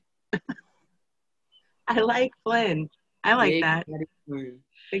I like Flynn. I like Big that. Daddy Flynn.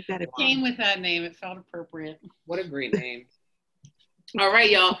 Big Daddy It Flynn. came with that name. It felt appropriate. What a great name. All right,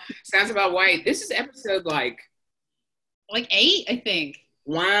 y'all. Sounds About White. This is episode like 8, I think.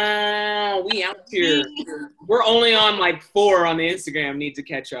 wow, we out here. We're only on like 4 on the Instagram. Need to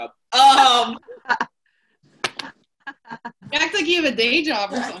catch up. You act like you have a day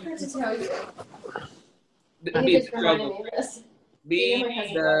job or something. To tell you. Be the struggle. Be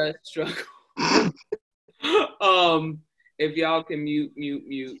the struggle. If y'all can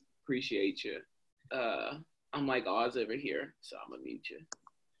mute, appreciate you. I'm like Oz over here, so I'm gonna mute you.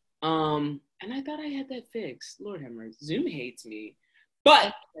 And I thought I had that fixed. Lord have mercy. Zoom hates me.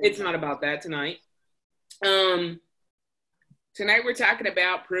 But it's not about that tonight. Tonight we're talking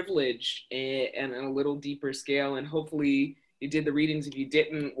about privilege and a little deeper scale, and hopefully you did the readings. If you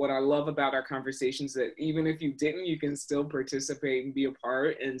didn't, what I love about our conversations that even if you didn't, you can still participate and be a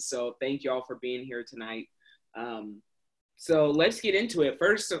part. And so thank y'all for being here tonight. So let's get into it.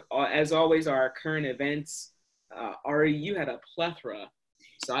 First, as always, our current events. Ari, you had a plethora.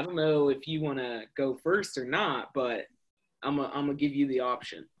 So I don't know if you want to go first or not, but I'm gonna give you the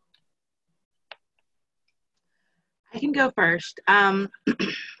option. I can go first.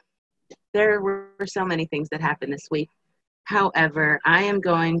 There were so many things that happened this week. However, I am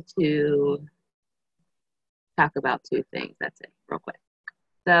going to talk about 2 things. That's it, real quick.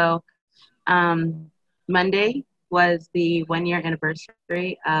 So, Monday was the 1-year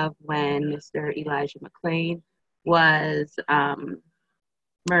anniversary of when Mr. Elijah McClain was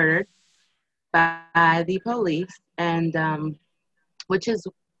murdered by the police, and which is,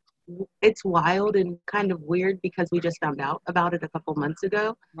 it's wild and kind of weird because we just found out about it a couple months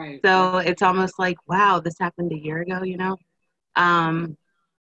ago. Right. So it's almost like, wow, this happened a year ago, you know?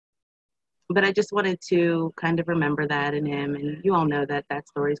 But I just wanted to kind of remember that in him, and you all know that that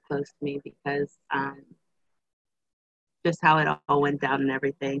story is close to me because just how it all went down and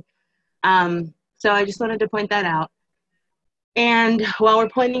everything. So I just wanted to point that out. And while we're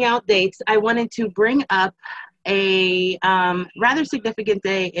pointing out dates, I wanted to bring up a rather significant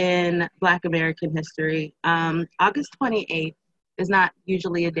day in Black American history. August 28th is not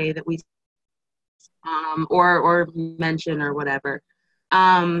usually a day that we or mention or whatever.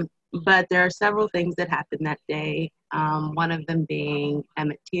 But there are several things that happened that day. One of them being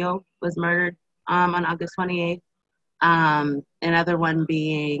Emmett Till was murdered on August 28th. Another one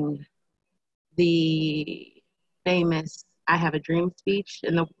being the famous I Have a Dream speech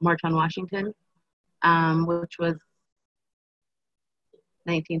in the March on Washington, which was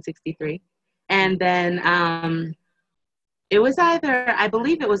 1963. And then it was either, I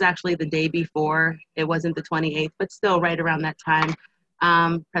believe it was actually the day before, it wasn't the 28th, but still right around that time,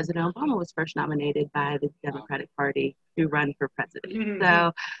 President Obama was first nominated by the Democratic Party to run for president. Mm-hmm.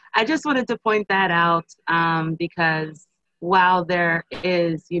 So I just wanted to point that out because while there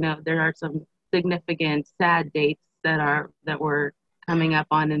is, you know, there are some significant sad dates that were coming up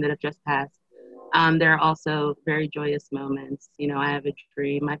on and that have just passed. There are also very joyous moments. You know, I Have a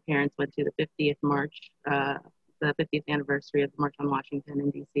Dream. My parents went to the 50th March, the 50th anniversary of the March on Washington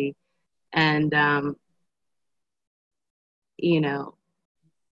in DC. And, you know,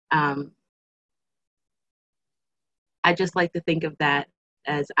 I just like to think of that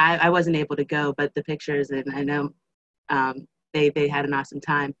as, I wasn't able to go, but the pictures, and I know they had an awesome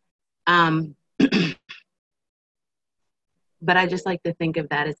time. But I just like to think of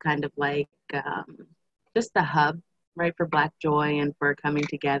that as kind of like just the hub, right, for Black joy and for coming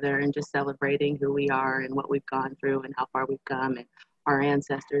together and just celebrating who we are and what we've gone through and how far we've come and our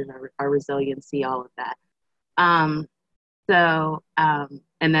ancestors, our resiliency, all of that. And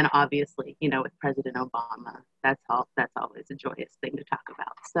then obviously, you know, with President Obama, that's always a joyous thing to talk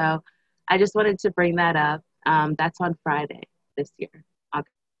about. So I just wanted to bring that up. That's on Friday this year, August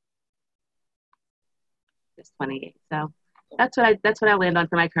 28th. So that's what I land on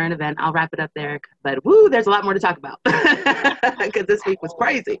for my current event. I'll wrap it up there. But woo, there's a lot more to talk about because this week was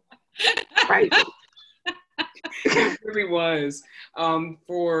crazy. Crazy. It really was.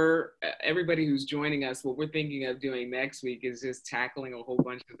 For everybody who's joining us, what we're thinking of doing next week is just tackling a whole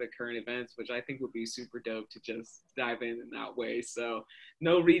bunch of the current events, which I think would be super dope to just dive in that way. So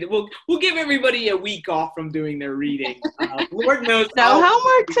no reading. We'll give everybody a week off from doing their reading. Lord knows. No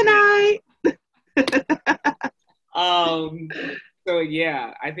homework tonight. So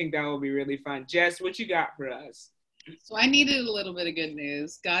yeah, I think that will be really fun. Jess, what you got for us? So I needed a little bit of good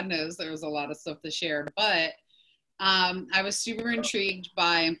news. God knows there was a lot of stuff to share, but I was super intrigued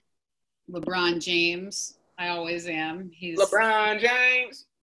by LeBron James. I always am. He's LeBron James.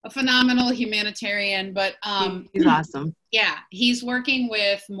 a phenomenal humanitarian, but he's awesome. yeah, he's working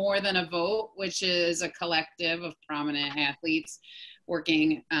with More Than a Vote, which is a collective of prominent athletes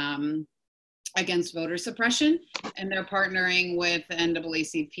working against voter suppression. And they're partnering with the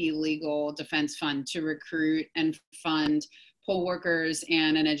NAACP Legal Defense Fund to recruit and fund poll workers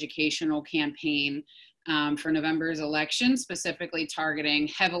and an educational campaign for November's election, specifically targeting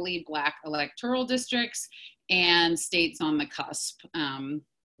heavily Black electoral districts and states on the cusp of,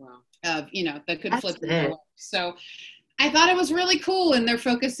 that could flip the way. So I thought it was really cool. And they're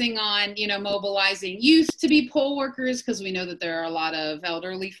focusing on, mobilizing youth to be poll workers, because we know that there are a lot of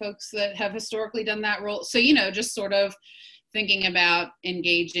elderly folks that have historically done that role. So, just sort of thinking about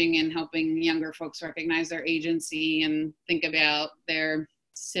engaging and helping younger folks recognize their agency and think about their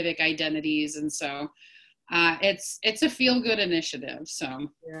civic identities. And so it's a feel-good initiative.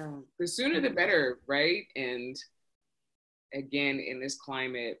 So yeah, the sooner the better, right? And again, in this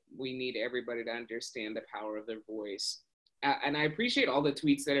climate, we need everybody to understand the power of their voice. And I appreciate all the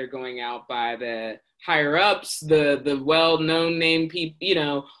tweets that are going out by the higher ups, the well-known name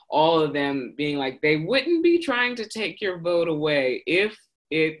people, all of them being like, they wouldn't be trying to take your vote away if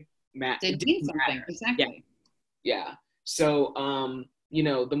it did mean something. Exactly. Yeah. So,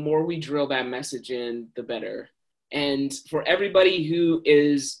 the more we drill that message in, the better. And for everybody who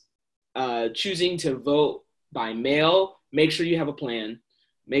is choosing to vote by mail, make sure you have a plan.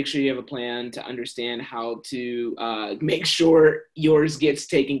 Make sure you have a plan to understand how to make sure yours gets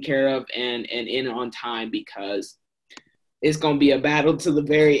taken care of and in on time, because it's going to be a battle to the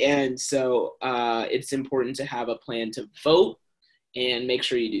very end. So it's important to have a plan to vote and make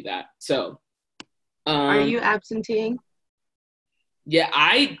sure you do that. So are you absenteeing? Yeah,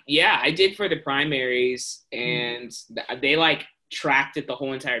 I did for the primaries, and they tracked it the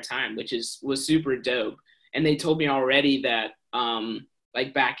whole entire time, which was super dope. And they told me already that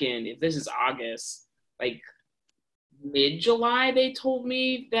back in, if this is August, mid-July, they told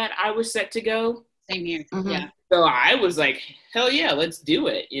me that I was set to go. Same here. Mm-hmm. Yeah. So I was like, hell yeah, let's do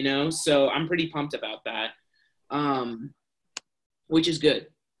it, So I'm pretty pumped about that, which is good.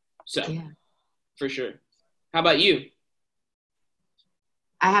 So yeah, for sure. How about you?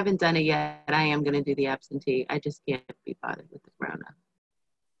 I haven't done it yet. I am going to do the absentee. I just can't be bothered with the corona.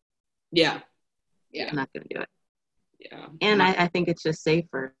 Yeah. I'm not going to do it. Yeah. And I think it's just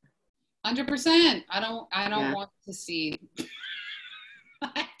safer. 100%. I don't want to see.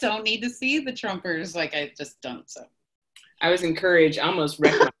 I don't need to see the Trumpers. I just don't. So I was encouraged. I almost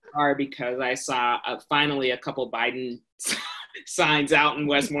wrecked my car because I saw finally a couple Biden signs out in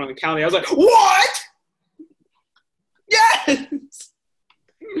Westmoreland County. I was like, what? Yes.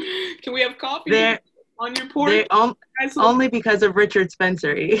 Can we have coffee on your porch? Only because of Richard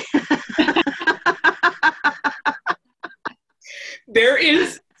Spencer. There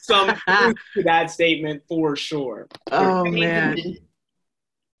is some truth to that statement for sure. Oh, man.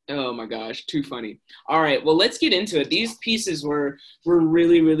 Oh my gosh, too funny. All right, well, let's get into it. These pieces were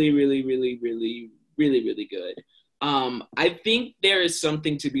really, really, really, really, really, really, really good. I think there is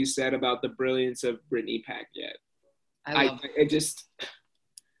something to be said about the brilliance of Brittany Packnett.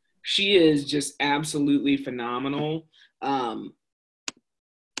 She is just absolutely phenomenal. I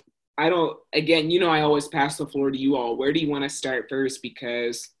always pass the floor to you all. Where do you want to start first?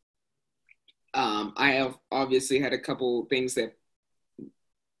 Because I have obviously had a couple things that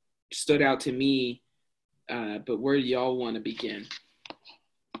stood out to me, but where do y'all want to begin?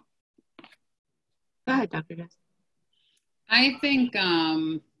 Go ahead, Dr. Jess. I think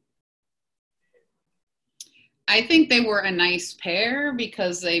they were a nice pair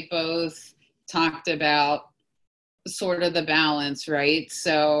because they both talked about sort of the balance, right?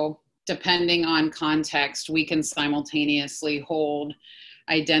 So depending on context, we can simultaneously hold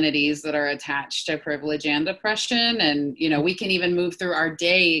identities that are attached to privilege and oppression. And, we can even move through our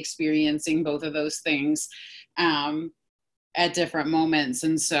day experiencing both of those things at different moments.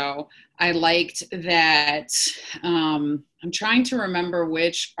 And so I liked that. I'm trying to remember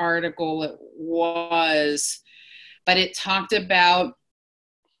which article it was, but it talked about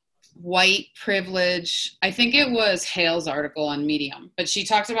white privilege. I think it was Hale's article on Medium, but she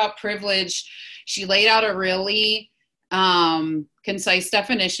talked about privilege. She laid out a really concise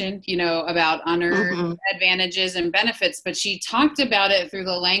definition, about unearned advantages and benefits, but she talked about it through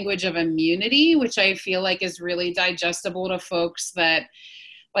the language of immunity, which I feel like is really digestible to folks that,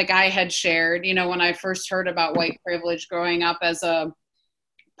 I had shared, when I first heard about white privilege growing up as a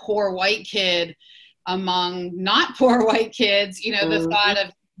poor white kid among not poor white kids,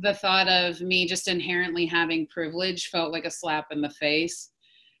 the thought of me just inherently having privilege felt like a slap in the face.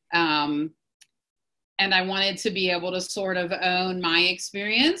 And I wanted to be able to sort of own my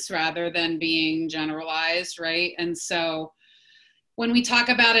experience rather than being generalized, right? And so when we talk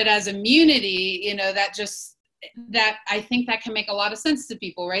about it as immunity, you know, that I think that can make a lot of sense to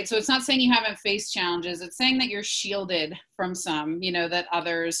people, right? So it's not saying you haven't faced challenges. It's saying that you're shielded from some, you know, that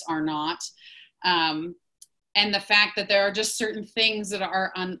others are not. And the fact that there are just certain things that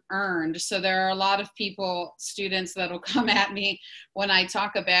are unearned. So there are a lot of people, students, that'll come at me when I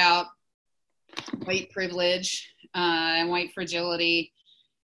talk about white privilege and white fragility,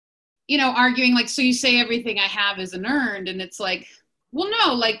 you know, arguing like, so you say everything I have is unearned. And it's like, well,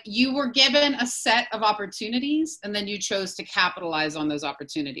 no, like you were given a set of opportunities and then you chose to capitalize on those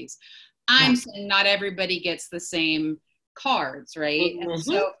opportunities. I'm saying not everybody gets the same cards, right? Mm-hmm. And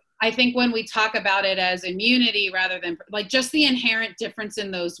so I think when we talk about it as immunity rather than like just the inherent difference in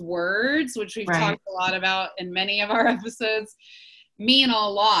those words, which we've talked a lot about in many of our episodes, mean a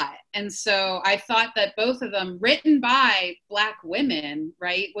lot. And so I thought that both of them, written by Black women,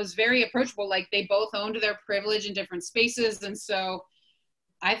 right, was very approachable. Like they both owned their privilege in different spaces. And so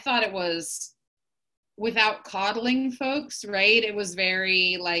I thought it was without coddling folks, right? It was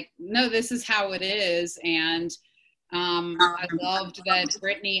very like, no, this is how it is. And I loved that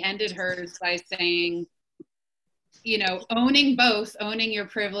Brittany ended hers by saying, you know, owning your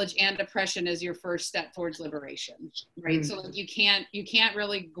privilege and oppression is your first step towards liberation, right? So like you can't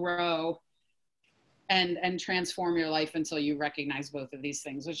really grow and transform your life until you recognize both of these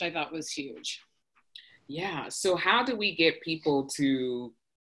things, which I thought was huge. Yeah. So how do we get people to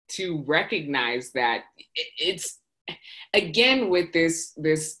recognize that it's, again, with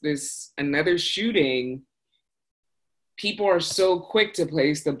this another shooting, people are so quick to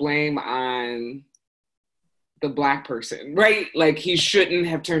place the blame on the Black person, right? Like he shouldn't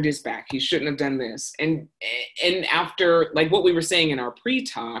have turned his back. He shouldn't have done this. And after, like what we were saying in our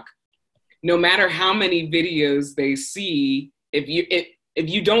pre-talk, no matter how many videos they see, if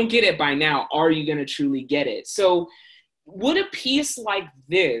you don't get it by now, are you going to truly get it? So would a piece like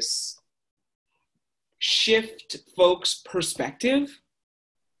this shift folks' perspective?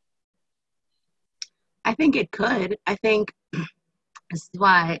 I think it could. I think this is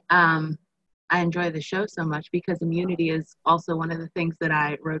why I enjoy the show so much, because immunity is also one of the things that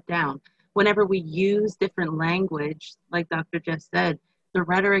I wrote down. Whenever we use different language, like Dr. just said, the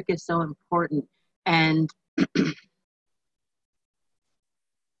rhetoric is so important. And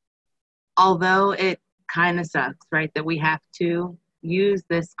although it kind of sucks, right, that we have to use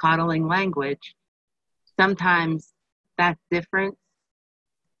this coddling language, sometimes that difference,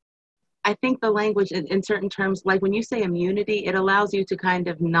 I think the language in certain terms, like when you say immunity, it allows you to kind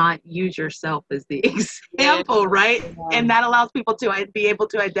of not use yourself as the example, right? And that allows people to be able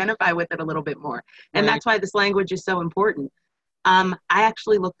to identify with it a little bit more. And that's why this language is so important. I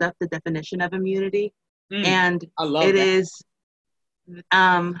actually looked up the definition of immunity, and it is,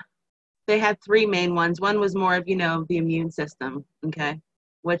 they had three main ones. One was more of, you know, the immune system, okay?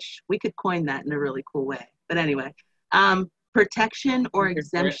 Which we could coin that in a really cool way. But anyway, protection or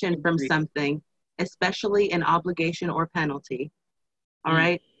exemption from something, especially an obligation or penalty. All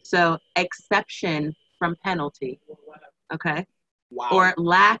right. So exception from penalty. Okay. Wow. Or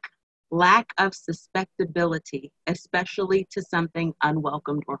lack of susceptibility, especially to something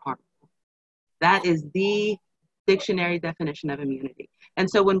unwelcomed or harmful. That is the dictionary definition of immunity. And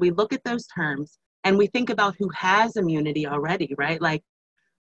so when we look at those terms and we think about who has immunity already, right? Like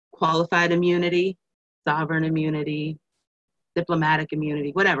qualified immunity, sovereign immunity, diplomatic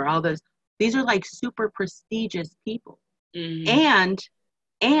immunity, whatever, all those, these are like super prestigious people. And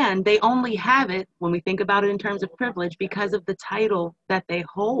they only have it, when we think about it in terms of privilege, because of the title that they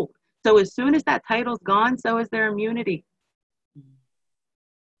hold. So as soon as that title's gone, so is their immunity.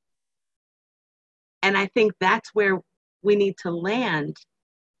 And I think that's where we need to land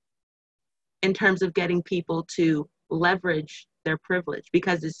in terms of getting people to leverage their privilege,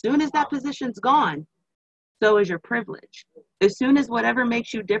 because as soon as that position's gone, so is your privilege. As soon as whatever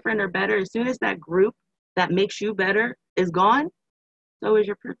makes you different or better, as soon as that group that makes you better is gone, so is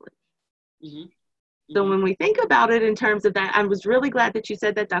your privilege. So when we think about it in terms of that, I was really glad that you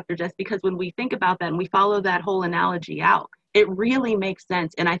said that, Dr. Jess, because when we think about that and we follow that whole analogy out, it really makes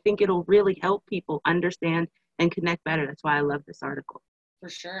sense. And I think it'll really help people understand and connect better. That's why I love this article. For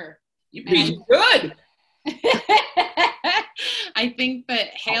sure. You preach good. I think that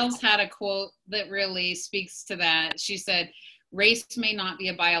Hales had a quote that really speaks to that. She said, race may not be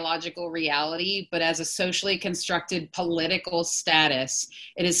a biological reality, but as a socially constructed political status,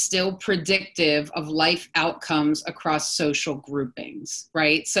 it is still predictive of life outcomes across social groupings,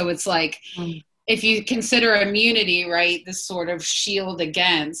 right? So it's like, if you consider immunity, right, this sort of shield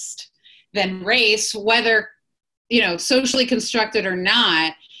against, then race, whether, socially constructed or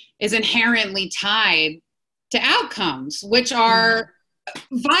not, is inherently tied to outcomes, which are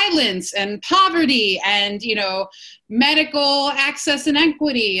violence and poverty and, medical access and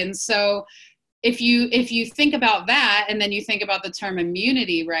equity. And so if you think about that, and then you think about the term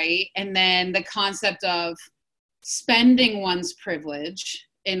immunity, right? And then the concept of spending one's privilege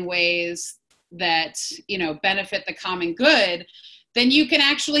in ways that, benefit the common good, then you can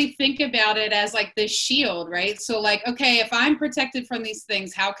actually think about it as like this shield, right? So like, okay, if I'm protected from these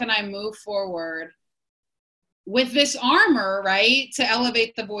things, how can I move forward with this armor, right, to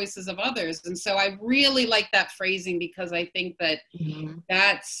elevate the voices of others? And so I really like that phrasing, because I think that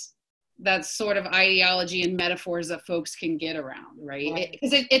that's sort of ideology and metaphors that folks can get around, right?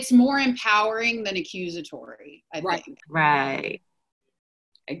 Because it's more empowering than accusatory, I think. Right.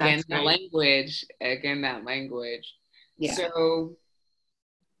 Again, that language. Yeah. So,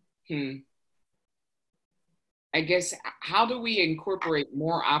 I guess, how do we incorporate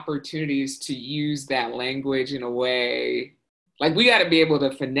more opportunities to use that language in a way, like we got to be able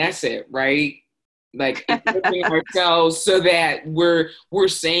to finesse it, right? Like equipping ourselves so that we're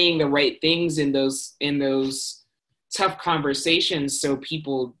saying the right things in those tough conversations, so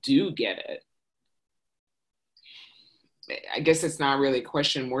people do get it. I guess it's not really a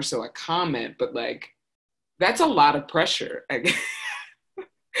question, more so a comment, but like, that's a lot of pressure.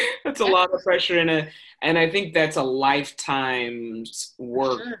 That's a lot of pressure, and I think that's a lifetime's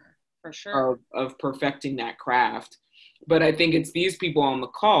work for sure. Of perfecting that craft. But I think it's these people on the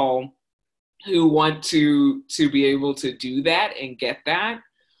call who want to be able to do that and get that.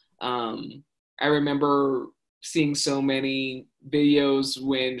 I remember seeing so many videos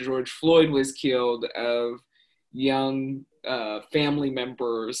when George Floyd was killed of young family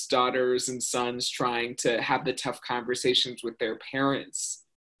members, daughters and sons, trying to have the tough conversations with their parents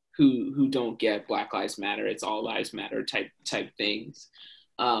who don't get Black Lives Matter, it's all lives matter type things.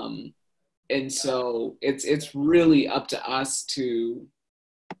 And so it's really up to us to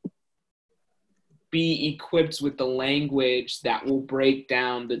be equipped with the language that will break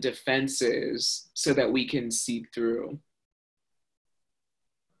down the defenses so that we can see through.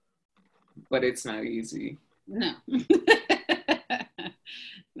 But it's not easy. No.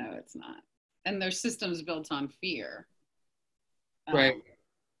 No, it's not. And their system's built on fear. Right.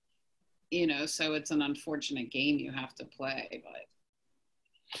 So it's an unfortunate game you have to play, but.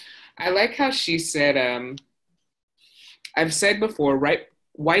 I like how she said, I've said before, right?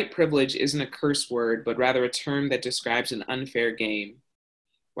 White privilege isn't a curse word, but rather a term that describes an unfair game.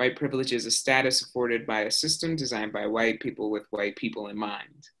 White privilege is a status afforded by a system designed by white people with white people in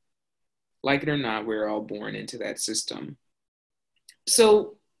mind. Like it or not, we're all born into that system.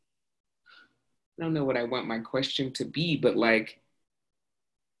 So, I don't know what I want my question to be, but like,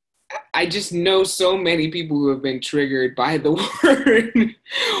 I just know so many people who have been triggered by the word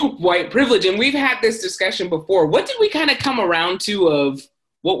white privilege. And we've had this discussion before. What did we kind of come around to of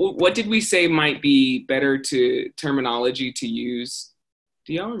what did we say might be better to terminology to use?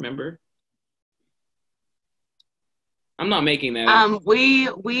 Do y'all remember? I'm not making that up.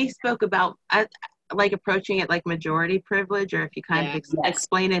 We spoke about like approaching it like majority privilege, or if you kind of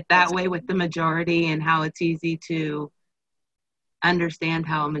explain it that way with the majority, and how it's easy to understand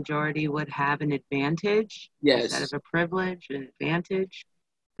how a majority would have an advantage instead of a privilege, an advantage,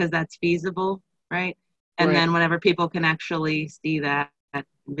 because that's feasible, right? And then whenever people can actually see that,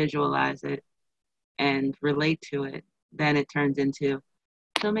 visualize it, and relate to it, then it turns into,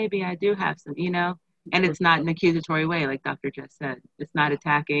 so maybe I do have some, and it's not an accusatory way, like Dr. just said. It's not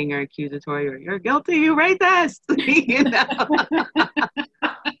attacking or accusatory or you're guilty, you write this,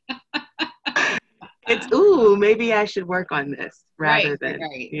 It's, ooh, maybe I should work on this rather than,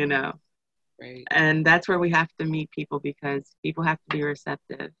 Right. And that's where we have to meet people, because people have to be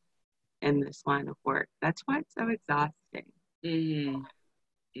receptive in this line of work. That's why it's so exhausting.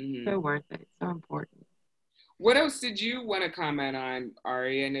 So worth it. So important. What else did you want to comment on,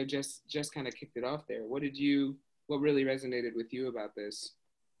 Ari? I know just kind of kicked it off there. What really resonated with you about this?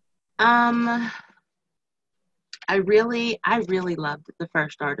 I really loved the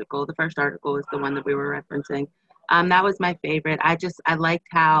first article. The first article is the one that we were referencing. That was my favorite. I liked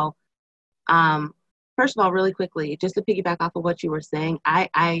how, first of all, really quickly, just to piggyback off of what you were saying,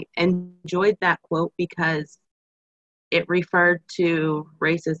 I enjoyed that quote because it referred to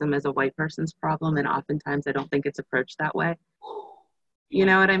racism as a white person's problem, and oftentimes I don't think it's approached that way. You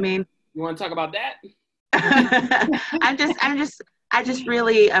know what I mean? You want to talk about that? I just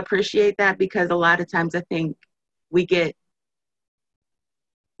really appreciate that, because a lot of times I think we get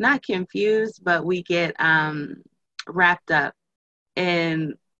not confused, but we get wrapped up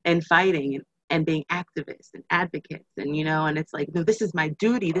in and fighting and being activists and advocates, and and it's like, no, this is my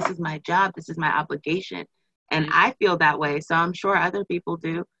duty, this is my job, this is my obligation. And I feel that way, so I'm sure other people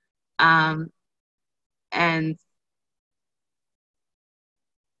do. And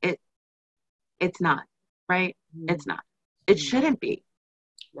it's not, right? It's not. It shouldn't be.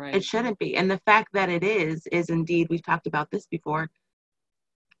 Right. It shouldn't be. And the fact that it is indeed, we've talked about this before,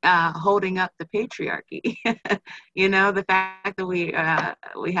 holding up the patriarchy. The fact that we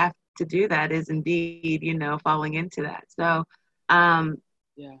have to do that is indeed, falling into that. So,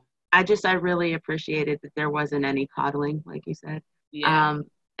 yeah. I really appreciated that there wasn't any coddling, like you said. Yeah.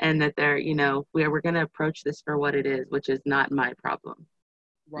 And that we're going to approach this for what it is, which is not my problem.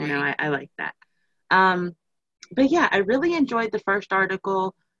 Right. I like that. But yeah, I really enjoyed the first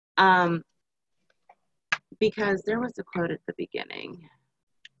article, because there was a quote at the beginning.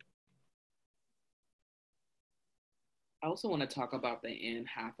 I also want to talk about the Anne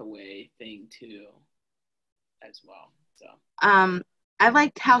Hathaway thing too, as well. So I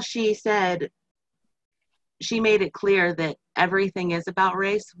liked how she said, she made it clear that everything is about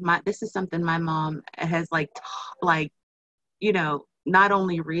race. This is something my mom has not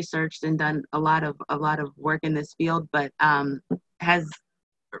only researched and done a lot of work in this field, but has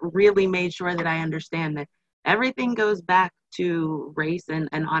really made sure that I understand that everything goes back to race and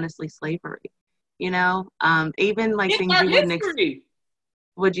honestly slavery. Even like it's things our you wouldn't history.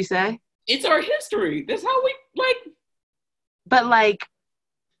 What'd you say? It's our history. That's how we like. But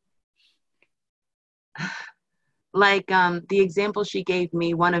the example she gave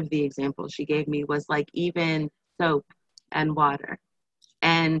me, one of the examples she gave me was like even soap and water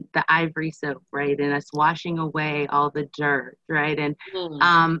and the ivory soap, right? And us washing away all the dirt, right? And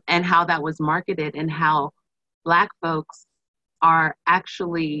how that was marketed, and how Black folks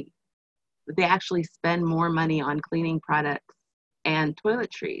they actually spend more money on cleaning products and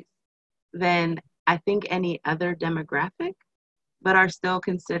toiletries than I think any other demographic, but are still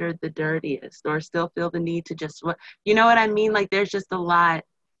considered the dirtiest, or still feel the need to just, you know what I mean? Like there's just a lot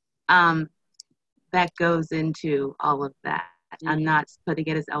that goes into all of that. I'm not putting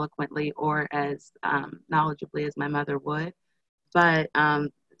it as eloquently or as knowledgeably as my mother would, but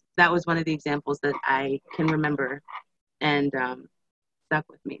that was one of the examples that I can remember and stuck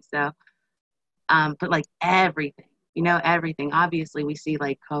with me. So, but like everything, everything. Obviously, we see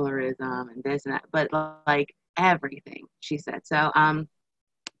like colorism and this and that, but like everything, she said. So,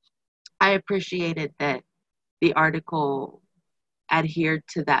 I appreciated that the article adhered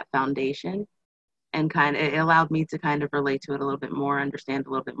to that foundation, and it allowed me to kind of relate to it a little bit more, understand a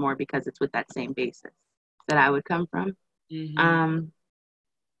little bit more, because it's with that same basis that I would come from.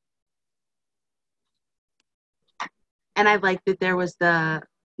 And I like that there was the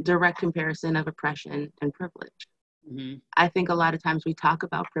direct comparison of oppression and privilege. I think a lot of times we talk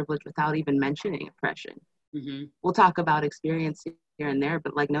about privilege without even mentioning oppression. We'll talk about experience here and there,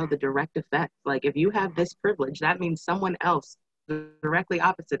 but no, the direct effect. Like if you have this privilege, that means someone else directly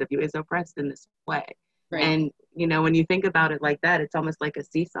opposite of you is oppressed in this way. Right. And when you think about it like that, it's almost like a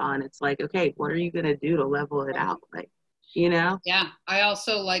seesaw, and it's like, okay, what are you going to do to level it out? Yeah, I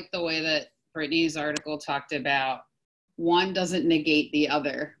also like the way that Brittany's article talked about one doesn't negate the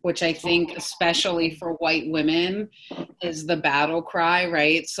other, which I think especially for white women is the battle cry,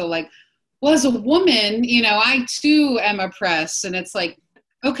 right? So well, as a woman, I too am oppressed, and it's like,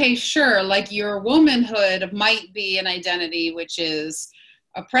 okay, sure, your womanhood might be an identity which is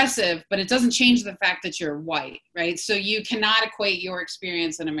oppressive, but it doesn't change the fact that you're white, right? So you cannot equate your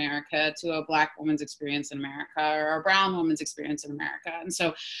experience in America to a Black woman's experience in America or a brown woman's experience in America. And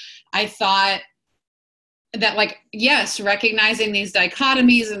so I thought that yes, recognizing these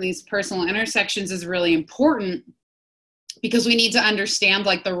dichotomies and these personal intersections is really important, because we need to understand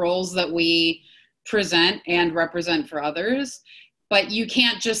the roles that we present and represent for others. But you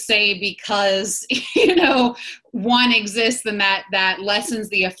can't just say because, one exists, then that lessens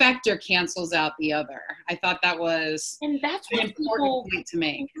the effect or cancels out the other. I thought that was an important point to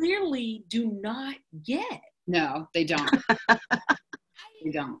make. Clearly do not get. No, they don't.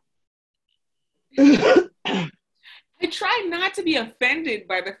 They don't. I try not to be offended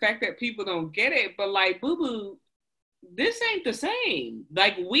by the fact that people don't get it, but boo-boo, this ain't the same.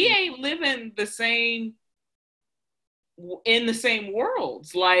 We ain't living the same in the same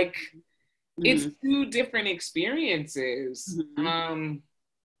worlds. It's two different experiences.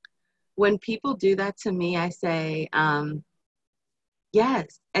 When people do that to me, I say,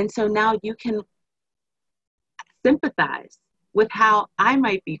 yes. And so now you can sympathize with how I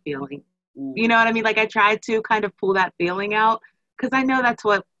might be feeling. You know what I mean? I try to kind of pull that feeling out, because I know that's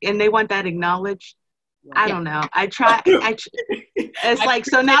and they want that acknowledged. I don't know. It's like,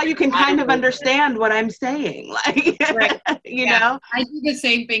 so now you can kind of understand what I'm saying. Like, Right. you know? I do the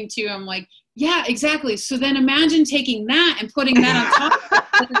same thing too. I'm like, yeah, exactly. So then imagine taking that and putting that on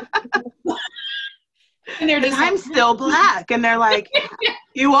top. And they're just I'm like, still Black. And they're like,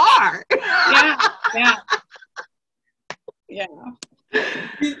 you are. yeah.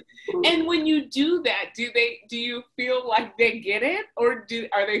 And when you do that, do you feel like they get it, or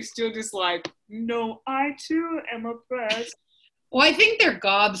are they still just like, no, I too am oppressed? Well, I think they're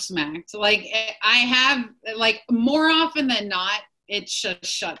gobsmacked. Like, I have, like, more often than not, it just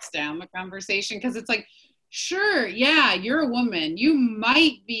shuts down the conversation, because it's like, sure, yeah, you're a woman. You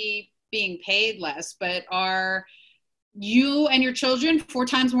might be being paid less, but are you and your children 4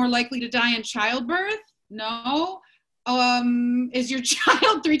 times more likely to die in childbirth? No. Is your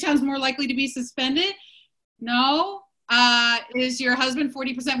child 3 times more likely to be suspended? No. Is your husband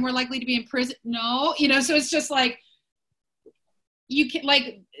 40% more likely to be in prison? No. You know, so it's just like, you can,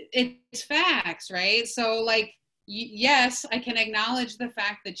 like, it's facts, right? So, like, yes, I can acknowledge the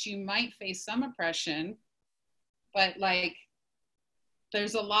fact that you might face some oppression, but, like,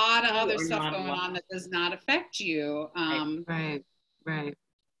 there's a lot of other stuff going on that does not affect you. Right.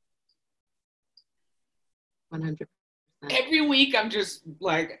 100%. Every week I'm just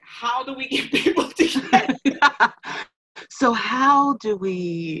like, how do we get people together? So how do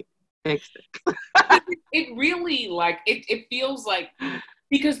we fix it? It really, like, it feels like,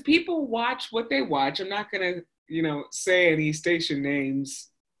 because people watch what they watch. I'm not gonna, say any station names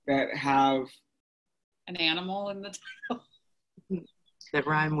that have an animal in the title that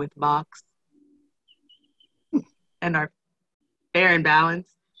rhyme with box and are fair and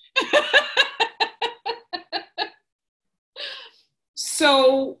balanced.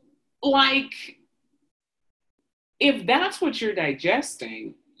 So, like, if that's what you're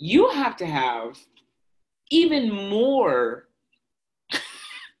digesting, you have to have even more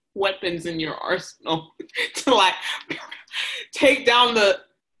weapons in your arsenal to, like, take down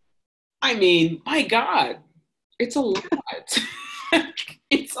my God, it's a lot.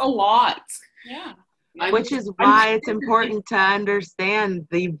 It's a lot. Yeah. Which is why it's important to understand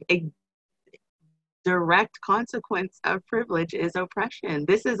the direct consequence of privilege is oppression.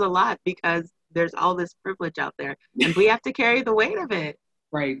 This is a lot because there's all this privilege out there, and we have to carry the weight of it.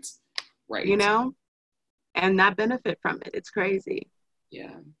 Right. You know, and not benefit from it. It's crazy.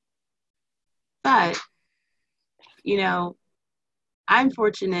 Yeah. But, I'm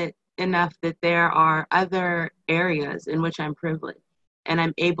fortunate enough that there are other areas in which I'm privileged, and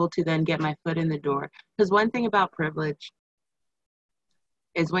I'm able to then get my foot in the door. Because one thing about privilege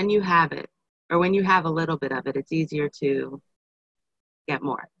is when you have it, or when you have a little bit of it, it's easier to get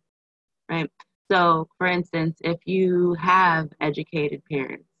more, right? So, for instance, if you have educated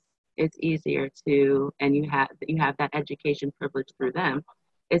parents, it's easier to, and you have that education privilege through them,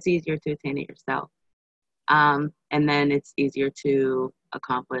 it's easier to attain it yourself. And then it's easier to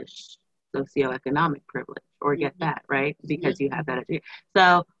accomplish socioeconomic privilege or get that, right? Because you have that education.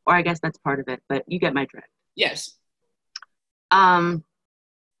 So, or I guess that's part of it, but you get my drift. Yes.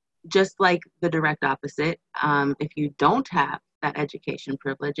 Just like the direct opposite, if you don't have that education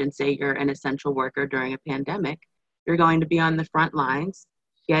privilege and say you're an essential worker during a pandemic, you're going to be on the front lines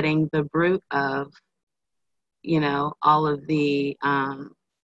getting the brunt of, all of the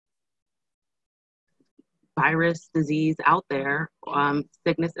virus, disease out there,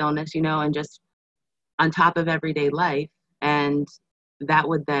 sickness, illness, and just on top of everyday life. And that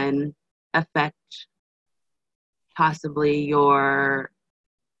would then affect possibly your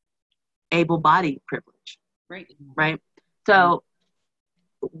able-bodied privilege. Right. So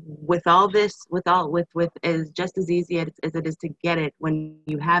with all this, with is just as easy as it is to get it when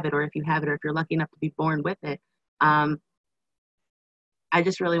you have it, or if you have it, or if you're lucky enough to be born with it. I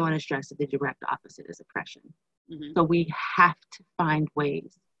just really want to stress that the direct opposite is oppression. Mm-hmm. So we have to find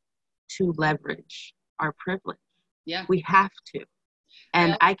ways to leverage our privilege. Yeah. We have to.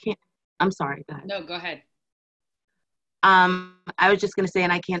 And I can't, I'm sorry, go ahead. No, go ahead. I was just going to say,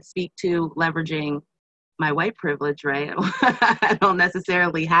 and I can't speak to leveraging my white privilege, right? I don't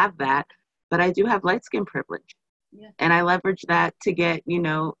necessarily have that, but I do have light skin privilege. Yeah. And I leverage that to get,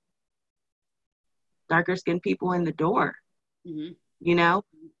 darker skinned people in the door,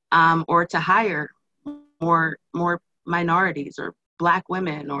 or to hire more minorities or Black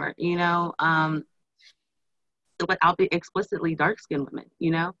women, or, but I'll be explicitly dark skinned women,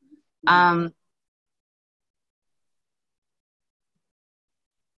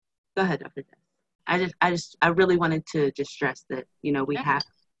 Go ahead, Dr. Jess. I really wanted to just stress that, we have,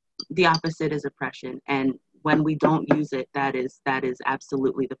 the opposite is oppression, and when we don't use it, that is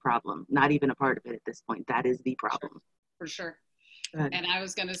absolutely the problem. Not even a part of it at this point. That is the problem. For sure. And I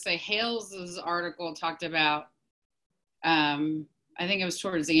was going to say, Hales's article talked about, I think it was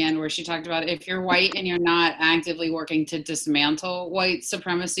towards the end, where she talked about if you're white and you're not actively working to dismantle white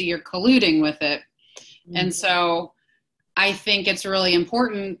supremacy, you're colluding with it. Mm-hmm. And so I think it's really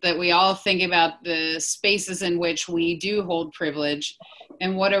important that we all think about the spaces in which we do hold privilege,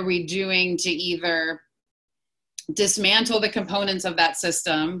 and what are we doing to either dismantle the components of that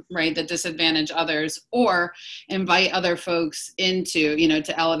system, right, that disadvantage others, or invite other folks into,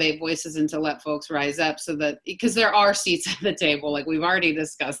 to elevate voices and to let folks rise up, so that, because there are seats at the table, like we've already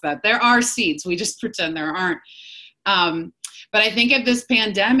discussed that. There are seats, we just pretend there aren't. But I think if this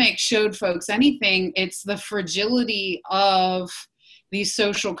pandemic showed folks anything, it's the fragility of these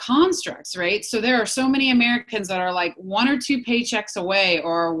social constructs, right? So there are so many Americans that are like 1 or 2 paychecks away,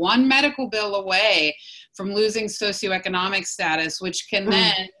 or 1 medical bill away from losing socioeconomic status, which can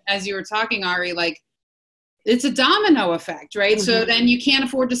then, as you were talking, Ari, like, it's a domino effect, right? Mm-hmm. So then you can't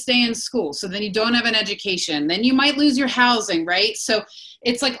afford to stay in school. So then you don't have an education. Then you might lose your housing, right? So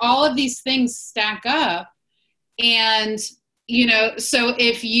it's like all of these things stack up. And, so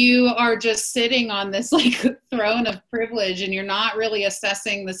if you are just sitting on this like throne of privilege and you're not really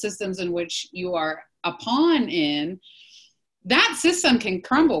assessing the systems in which you are a pawn in, that system can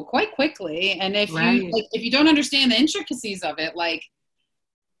crumble quite quickly. And if you don't understand the intricacies of it, like,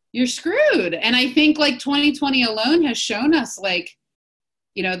 you're screwed. And I think like 2020 alone has shown us, like,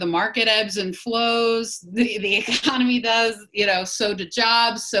 the market ebbs and flows, the economy does, so do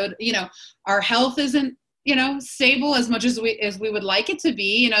jobs. So, our health isn't, stable as much as we would like it to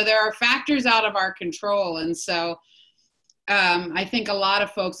be. There are factors out of our control. And so I think a lot of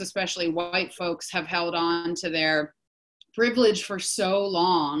folks, especially white folks, have held on to their privilege for so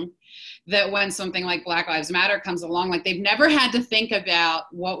long that when something like Black Lives Matter comes along, like, they've never had to think about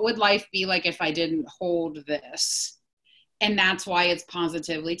what would life be like if I didn't hold this. And that's why it's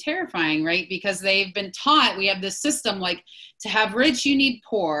positively terrifying, right? Because they've been taught, we have this system, like, to have rich, you need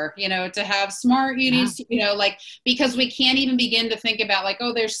poor, to have smart, you need, because we can't even begin to think about, like,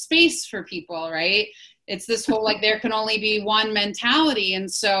 oh, there's space for people, right? It's this whole, like, there can only be one mentality.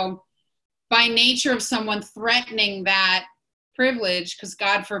 And so by nature of someone threatening that privilege, because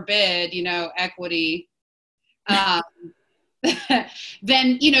God forbid, equity, then,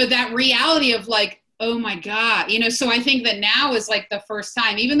 that reality of, like, oh my God, so I think that now is like the first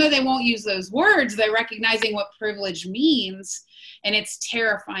time, even though they won't use those words, they're recognizing what privilege means, and it's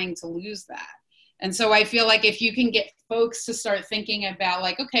terrifying to lose that. And so I feel like if you can get folks to start thinking about,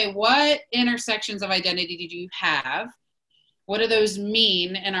 like, okay, what intersections of identity do you have? What do those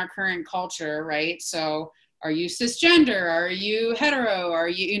mean in our current culture, right? So are you cisgender? Are you hetero? Are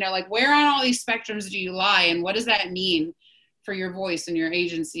you, like, where on all these spectrums do you lie? And what does that mean for your voice and your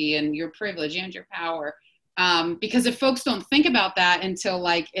agency and your privilege and your power? Because if folks don't think about that until,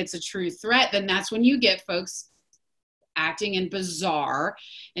 like, it's a true threat, then that's when you get folks acting in bizarre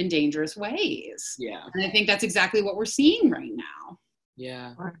and dangerous ways. Yeah. And I think that's exactly what we're seeing right now.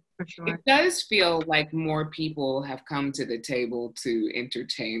 Yeah. For sure. It does feel like more people have come to the table to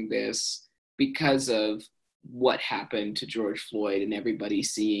entertain this because of what happened to George Floyd and everybody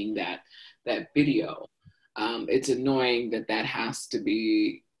seeing that video. It's annoying that had to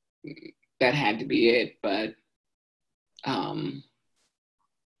be it, but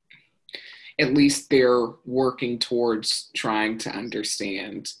at least they're working towards trying to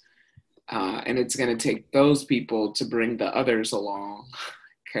understand. And it's going to take those people to bring the others along.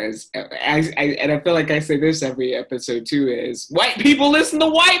 Because I feel like I say this every episode too, is white people listen to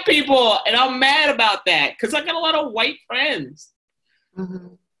white people. And I'm mad about that because I got a lot of white friends.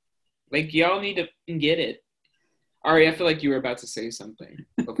 Mm-hmm. Like, y'all need to get it. Ari, I feel like you were about to say something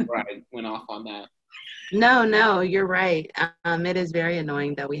before I went off on that. No, you're right. It is very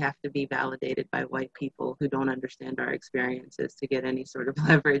annoying that we have to be validated by white people who don't understand our experiences to get any sort of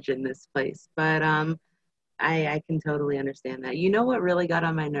leverage in this place. But I can totally understand that. You know what really got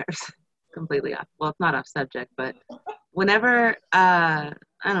on my nerves? Completely off. Well, it's not off subject, but whenever, I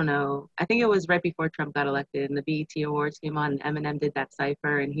don't know, I think it was right before Trump got elected and the BET Awards came on and Eminem did that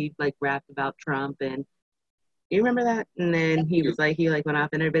cypher and he like rapped about Trump and you remember that? And then he was like, he like went off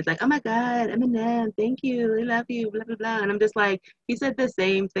and everybody's like, oh my God, Eminem, thank you, I love you, blah, blah, blah. And I'm just like, he said the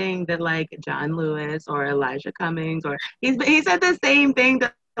same thing that like John Lewis or Elijah Cummings, or he said the same thing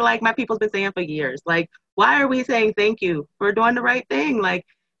that like my people's been saying for years. Like, why are we saying thank you for doing the right thing? Like,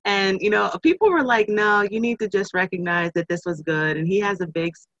 and people were like, no, you need to just recognize that this was good. And he has a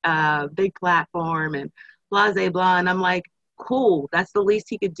big platform and blah, blah, blah. And I'm like, cool, that's the least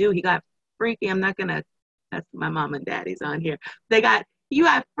he could do. He got freaky. I'm not going to That's my mom and daddy's on here. You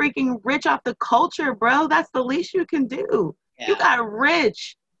got freaking rich off the culture, bro. That's the least you can do. Yeah. You got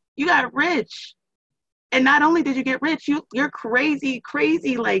rich. You got rich. And not only did you get rich, you're crazy,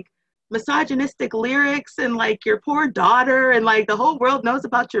 like misogynistic lyrics and like your poor daughter and like the whole world knows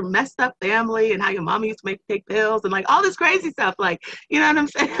about your messed up family and how your mama used to take pills and like all this crazy stuff. Like, you know what I'm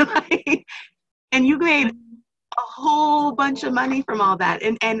saying? Like, and you made a whole bunch of money from all that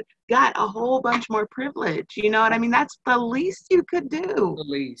and got a whole bunch more privilege. You know what I mean? That's the least you could do. The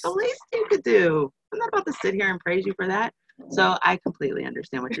least You could do. I'm not about to sit here and praise you for that. So I completely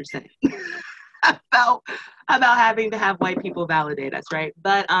understand what you're saying about having to have white people validate us, right?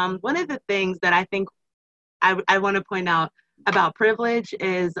 But one of the things that I think I want to point out about privilege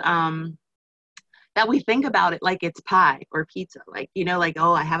is that we think about it like it's pie or pizza. Like, you know, like,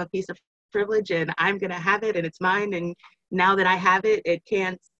 oh, I have a piece of privilege and I'm going to have it and it's mine. And now that I have it, it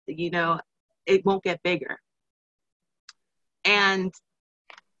can't, you know, it won't get bigger. And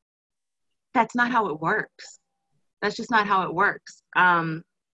that's not how it works. That's just not how it works.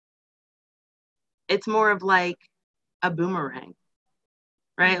 It's more of like a boomerang,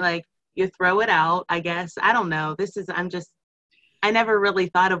 right? Like you throw it out, I guess. I don't know. I never really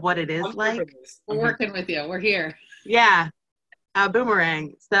thought of what it is like. We're working with you. We're here. Yeah. A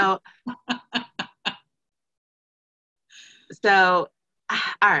boomerang. So, all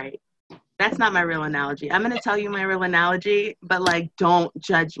right. That's not my real analogy. I'm going to tell you my real analogy, but like, don't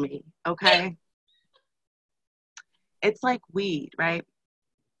judge me. Okay. It's like weed, right?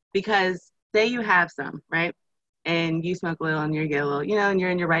 Because say you have some, right? And you smoke a little and you get a little, you know, and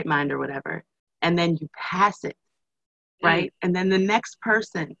you're in your right mind or whatever. And then you pass it, right? And then the next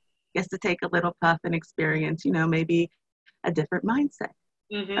person gets to take a little puff and experience, you know, maybe a different mindset.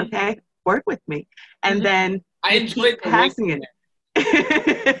 Okay? Work with me. And then I enjoyed passing it.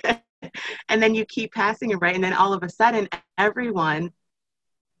 And then you keep passing it, right? And then all of a sudden, everyone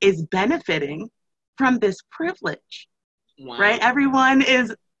is benefiting from this privilege, right? Everyone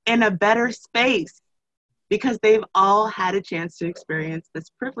is in a better space because they've all had a chance to experience this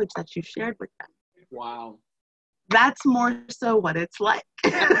privilege that you shared with them. Wow. That's more so what it's like.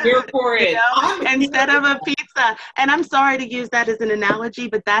 I'm here for it. You know? Instead of a pizza. And I'm sorry to use that as an analogy,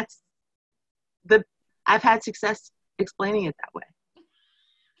 but I've had success explaining it that way.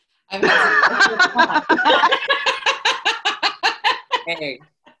 Hey.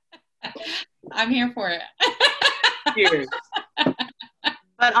 I'm here for it. Cheers.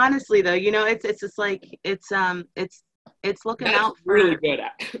 But honestly though, you know, it's just like it's looking That's out for really good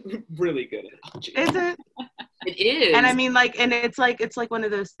analogy. Is it? It is. And I mean like, and it's like one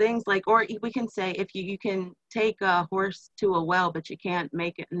of those things like, or we can say if you can take a horse to a well, but you can't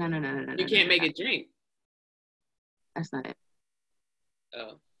make it. No. You can't make it drink. That's not it.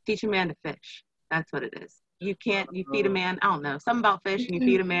 Oh. Teach a man to fish. That's what it is. You feed a man, I don't know, something about fish, and you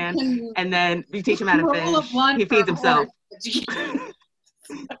feed a man, and then you teach him how to fish. He feeds himself.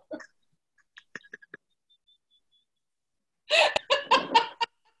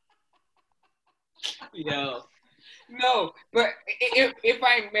 Yo. No, but if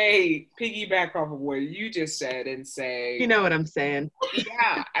I may piggyback off of what you just said and say, you know what I'm saying?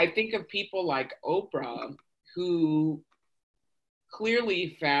 Yeah, I think of people like Oprah who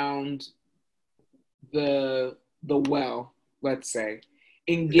clearly found the well, let's say,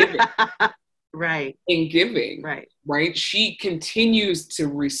 in giving. Right. In giving. Right. She continues to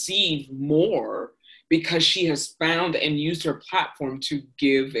receive more because she has found and used her platform to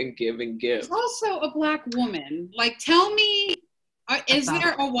give and give and give. She's also a Black woman. Like, tell me, is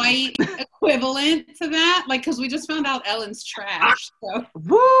there a white equivalent to that? Like, because we just found out Ellen's trash. So.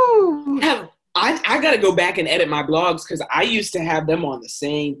 Woo! I got to go back and edit my blogs because I used to have them on the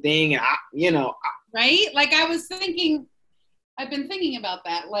same thing. And right? Like, I've been thinking about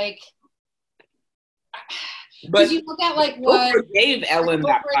that. Like, because you look at like what Oprah gave Ellen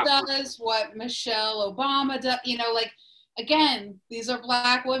Oprah does, what Michelle Obama does, you know, like, again, these are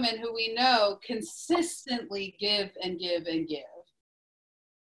Black women who we know consistently give and give and give.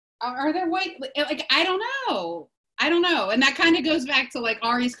 Are there white, like, I don't know. And that kind of goes back to like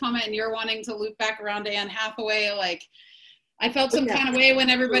Ari's comment and you're wanting to loop back around to Anne Hathaway. Like, I felt some kind of way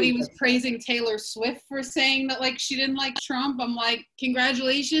when everybody was praising Taylor Swift for saying that like she didn't like Trump. I'm like,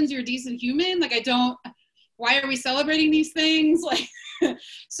 congratulations, you're a decent human. Like, why are we celebrating these things? Like,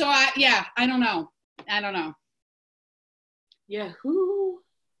 so I don't know. Yeah, who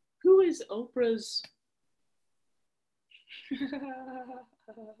is Oprah's?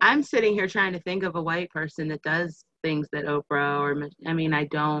 I'm sitting here trying to think of a white person that does things that Oprah I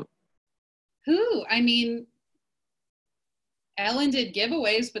don't. Who? I mean, Ellen did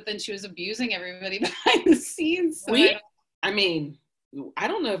giveaways, but then she was abusing everybody behind the scenes. So I mean, I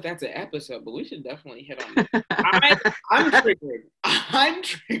don't know if that's an episode, but we should definitely hit on it. I'm triggered. I'm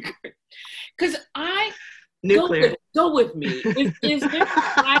triggered. Because Nuclear. Go with me. Is there a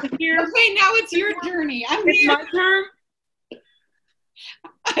side here? Okay, now it's your journey. It's my turn.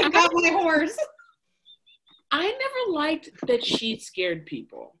 I got my horse. I never liked that she scared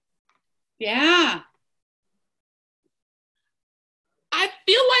people. Yeah. I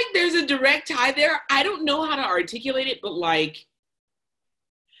feel like there's a direct tie there. I don't know how to articulate it, but like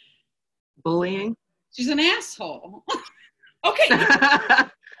bullying. She's an asshole. Okay.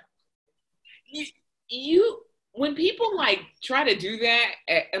 you when people like try to do that,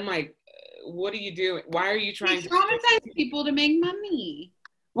 I'm like, what are you doing? Why are you trying to traumatize people to make money?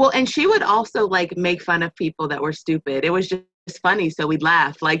 Well, and she would also like make fun of people that were stupid. It was just funny, so we'd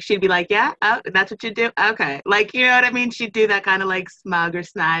laugh. Like she'd be like, "Yeah, oh, that's what you do." Okay, like you know what I mean. She'd do that kind of like smug or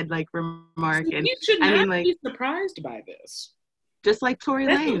snide like remark, so and you should not I mean, like, be surprised by this. Just like Tory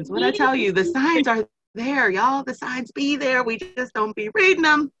Lanez. What I tell you, the signs are there, y'all. The signs be there. We just don't be reading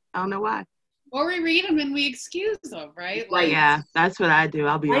them. I don't know why. Or we read them and we excuse them, right? Like, yeah, that's what I do.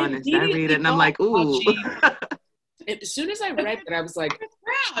 I'll be honest. I read it and I'm like, ooh. As soon as I read that, I was like,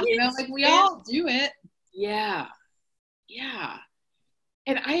 proud, you know, like we all do it. Yeah. Yeah.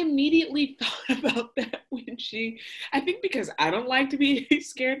 And I immediately thought about that when I think because I don't like to be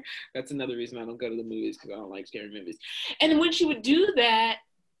scared. That's another reason I don't go to the movies, because I don't like scary movies. And when she would do that,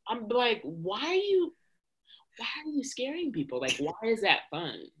 I'm like, why are you scaring people? Like, why is that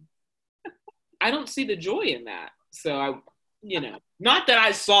fun? I don't see the joy in that. So not that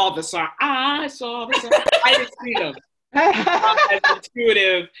I saw the sign. I saw the sign. I didn't see them. Not as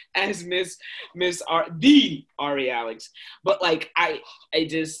intuitive as the Ari Alex, but like I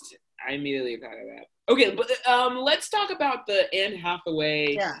immediately thought of that. Okay, but let's talk about the Anne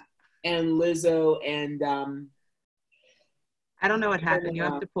Hathaway and Lizzo and I don't know what happened. You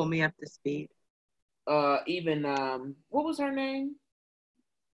have to pull me up to speed. Even what was her name?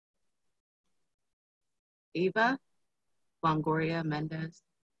 Eva Longoria Mendez.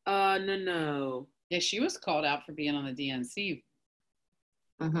 No. Yeah, she was called out for being on the DNC.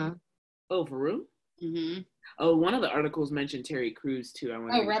 Uh-huh. Oh, for real? Mm-hmm. Oh, one of the articles mentioned Terry Crews too.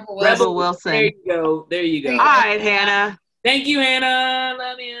 Rebel Wilson. There you go. All right, Hannah. Thank you, Hannah.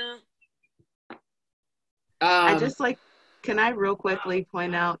 Love you. I just can I real quickly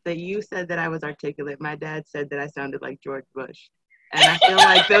point out that you said that I was articulate. My dad said that I sounded like George Bush. And I feel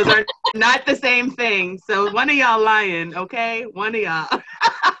like those are not the same thing. So one of y'all lying, okay? One of y'all.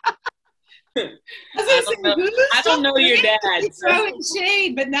 I don't know your dad. Throwing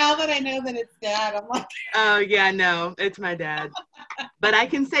shade, but now that I know that it's dad, I'm like, oh yeah, no, it's my dad. But I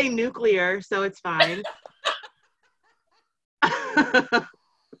can say nuclear, so it's fine.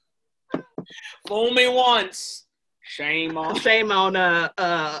 Fool me once, shame on.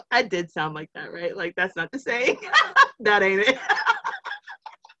 I did sound like that, right? Like that's not the saying. That ain't it.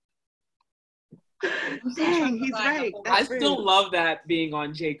 Dang, he's right. I still love that being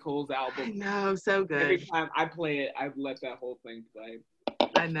on J. Cole's album. I know, so good. Every time I play it, I've let that whole thing play.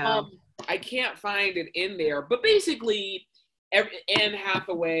 I know. I can't find it in there, but basically, Anne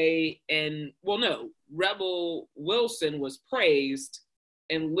Hathaway Rebel Wilson was praised,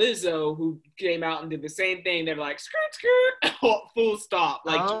 and Lizzo, who came out and did the same thing, they're like skirt skirt, full stop.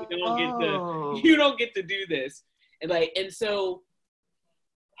 Like you don't get to do this, and so.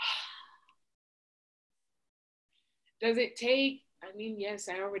 Does it take, I mean, yes,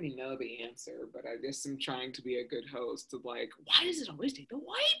 I already know the answer, but I just am trying to be a good host of like, why does it always take the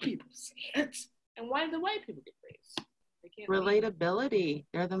white people to say it? And why do the white people get praised? Relatability.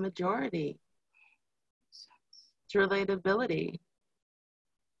 They're the majority. It's relatability.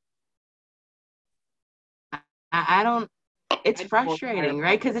 I don't, it's frustrating,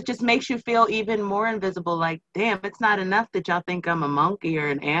 right? Because it just makes you feel even more invisible. Like, damn, it's not enough that y'all think I'm a monkey or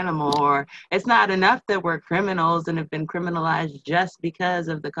an animal, or it's not enough that we're criminals and have been criminalized just because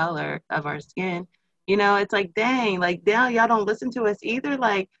of the color of our skin. You know, it's like, dang, like, damn, y'all don't listen to us either.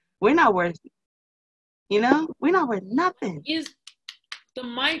 Like, we're not worth, we're not worth nothing. Is the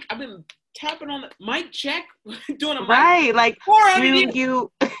mic, I've been tapping on the mic check, doing a mic. Right, like,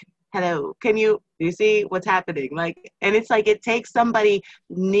 you hello, do you see what's happening? Like, and it's like, it takes somebody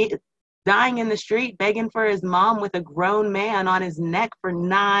dying in the street, begging for his mom with a grown man on his neck for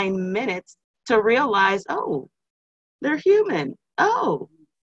 9 minutes to realize, oh, they're human. Oh,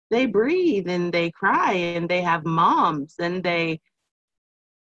 they breathe and they cry and they have moms and they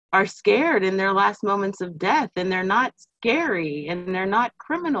are scared in their last moments of death and they're not scary and they're not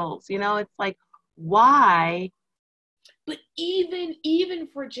criminals. It's like, why But even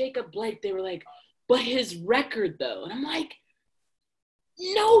for Jacob Blake, they were like, but his record though. And I'm like,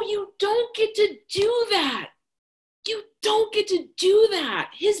 no, you don't get to do that. You don't get to do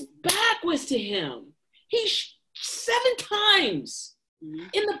that. His back was to him. He 7 times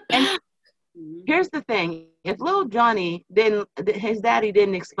in the back. Here's the thing. If little Johnny his daddy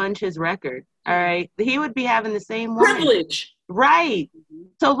didn't expunge his record, all right, he would be having the same one. Privilege. Right.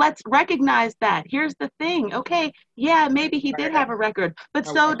 So let's recognize that. Here's the thing. Okay, yeah, maybe he did have a record, but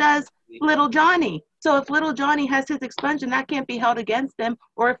so does little Johnny. So if little Johnny has his expunged, that can't be held against him.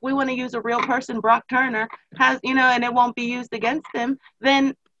 Or if we want to use a real person, Brock Turner has, and it won't be used against him,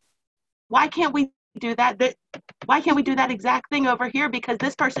 then why can't we do that? Why can't we do that exact thing over here? Because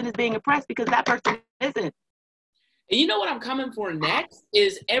this person is being oppressed because that person isn't. And you know what I'm coming for next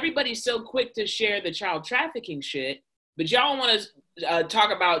is everybody's so quick to share the child trafficking shit, but y'all want to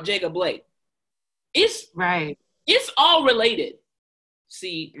talk about Jacob Blake. It's all related.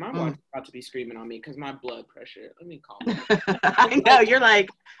 See, my wife's about to be screaming on me because my blood pressure. Let me call her. I know, you're like,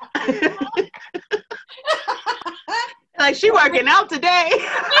 like she working out today.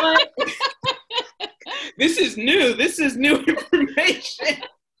 This is new. This is new information.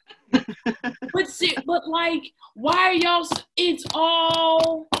 But like, why are y'all? It's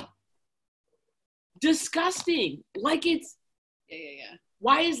all disgusting. Like it's. Yeah.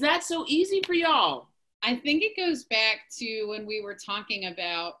 Why is that so easy for y'all? I think it goes back to when we were talking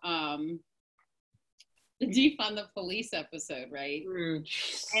about the defund the police episode, right?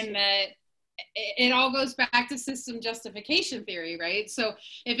 And that it all goes back to system justification theory, right? So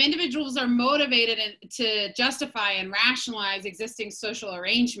if individuals are motivated to justify and rationalize existing social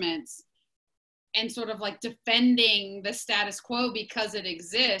arrangements and sort of like defending the status quo because it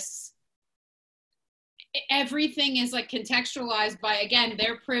exists, everything is like contextualized by, again,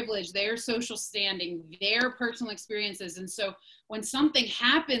 their privilege, their social standing, their personal experiences. And so when something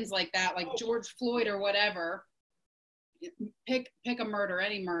happens like that, like George Floyd or whatever, pick a murder,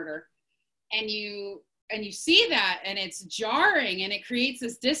 any murder, and you see that and it's jarring and it creates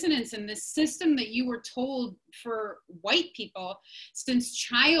this dissonance in this system that you were told for white people since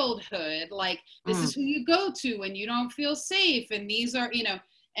childhood, like this is who you go to when you don't feel safe, and these are,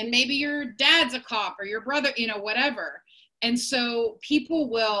 and maybe your dad's a cop or your brother, whatever. And so people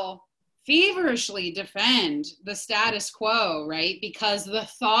will feverishly defend the status quo, right? Because the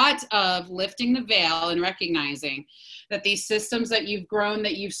thought of lifting the veil and recognizing that these systems that you've grown,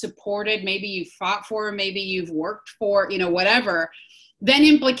 that you've supported, maybe you've fought for, maybe you've worked for, whatever, then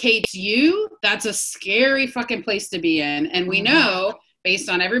implicates you. That's a scary fucking place to be in. And we know, based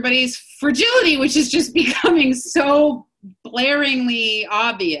on everybody's fragility, which is just becoming so blaringly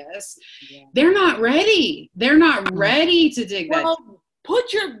obvious, they're not ready. They're not ready to dig that.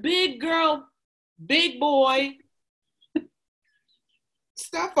 Put your big girl, big boy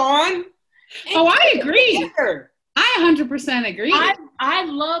stuff on. Oh, I agree. I 100% agree. I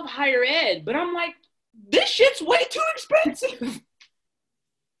love higher ed, but I'm like, this shit's way too expensive.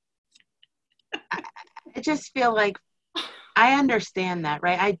 I just feel like I understand that,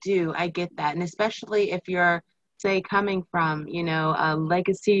 right? I do. I get that. And especially if you're, say, coming from, a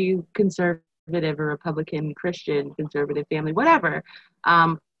legacy conservative or Republican, Christian, conservative family, whatever,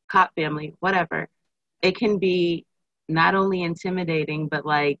 cop family, whatever, it can be not only intimidating, but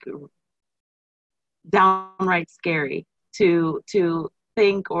like downright scary to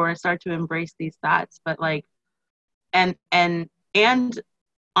think or start to embrace these thoughts. But like, and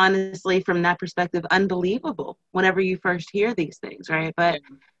honestly, from that perspective, unbelievable whenever you first hear these things, right? But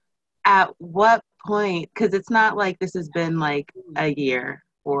at what point, because it's not like this has been like a year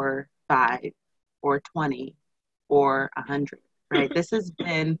or 5 or 20 or 100, right? This has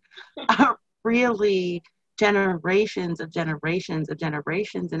been really generations of generations of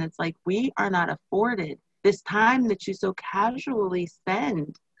generations. And it's like, we are not afforded this time that you so casually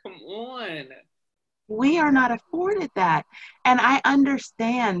spend. Come on. We are not afforded that. And I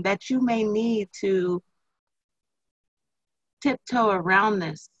understand that you may need to tiptoe around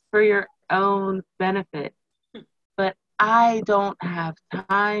this for your own benefit. But I don't have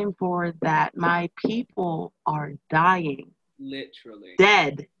time for that. My people are dying. Literally.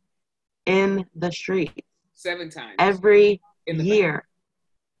 Dead in the streets. 7 times. Every year.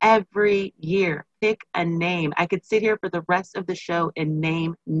 Every year. Pick a name. I could sit here for the rest of the show and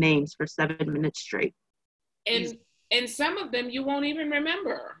name names for 7 minutes straight. And some of them you won't even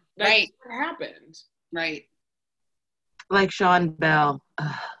remember. Right. What happened. Right. Like Sean Bell.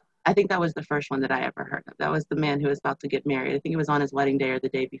 I think that was the first one that I ever heard of. That was the man who was about to get married. I think it was on his wedding day or the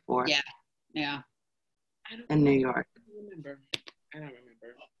day before. Yeah. In New York. I don't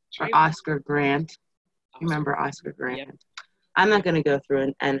remember. Or Oscar Grant. remember Oscar Grant. Yep. I'm not going to go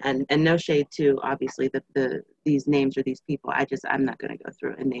through and no shade to obviously these names or these people. I'm not going to go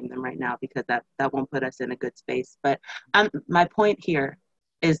through and name them right now because that won't put us in a good space. But my point here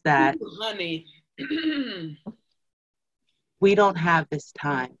is that honey, we don't have this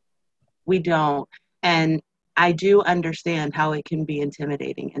time. We don't. And I do understand how it can be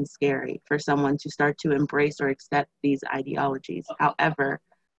intimidating and scary for someone to start to embrace or accept these ideologies. However,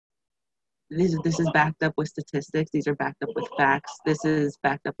 this is backed up with statistics. These are backed up with facts. This is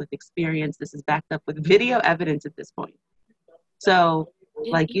backed up with experience. This is backed up with video evidence at this point. So,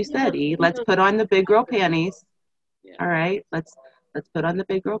 like you said, E, let's put on the big girl panties. All right, let's put on the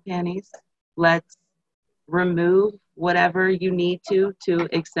big girl panties. Let's remove whatever you need to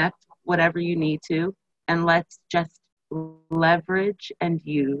accept whatever you need to, and let's just leverage and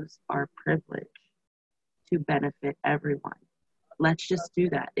use our privilege to benefit everyone. Let's just do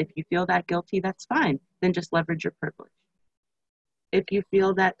that. If you feel that guilty, that's fine. Then just leverage your privilege. If you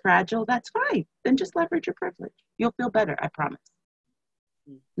feel that fragile, that's fine. Then just leverage your privilege. You'll feel better, I promise.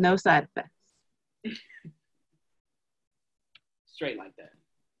 No side effects. straight like that.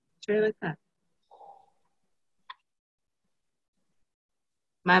 Straight like that.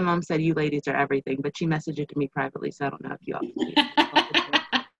 My mom said you ladies are everything, but she messaged it to me privately, so I don't know if you all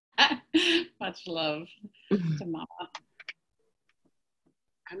Much love to Mama.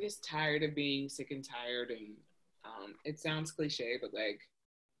 I'm just tired of being sick and tired, and it sounds cliche, but like,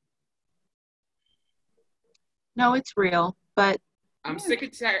 no, it's real. But I'm sick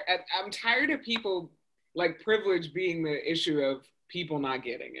and tired. I'm tired of people like privilege being the issue of people not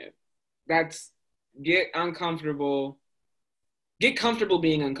getting it. That's get comfortable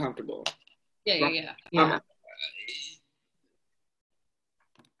being uncomfortable. Yeah.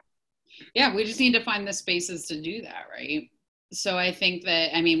 Yeah, we just need to find the spaces to do that, right? So I think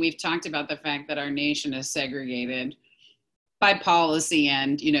that, I mean, we've talked about the fact that our nation is segregated by policy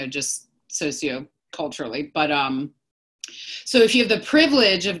and, just socio-culturally. But so if you have the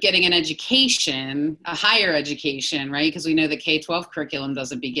privilege of getting an education, a higher education, right? Because we know the K-12 curriculum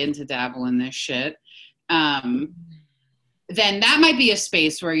doesn't begin to dabble in this shit. Then that might be a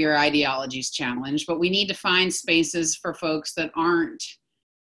space where your ideology is challenged. But we need to find spaces for folks that aren't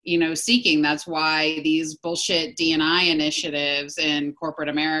seeking. That's why these bullshit D&I initiatives in corporate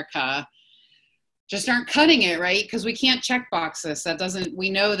America just aren't cutting it, right? Because we can't check boxes. We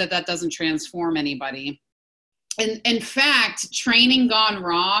know that doesn't transform anybody. And in fact, training gone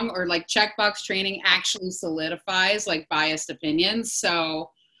wrong or like checkbox training actually solidifies like biased opinions.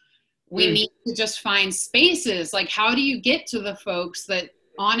 So we need to just find spaces. Like, how do you get to the folks that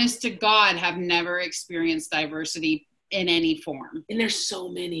honest to God have never experienced diversity in any form? And there's so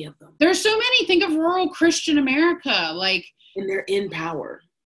many of them. There's so many. Think of rural Christian America, like, and they're in power.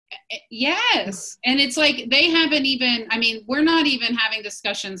 Yes. And it's like they haven't even, we're not even having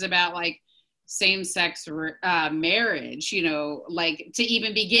discussions about like same-sex marriage, like to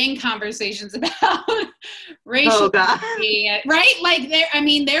even begin conversations about racial right? Like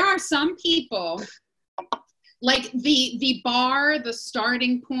there are some people like the bar, the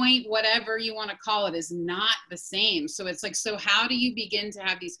starting point, whatever you want to call it, is not the same. So it's like, so how do you begin to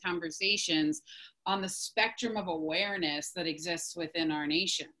have these conversations on the spectrum of awareness that exists within our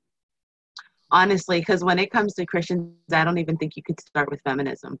nation? Honestly, because when it comes to Christians, I don't even think you could start with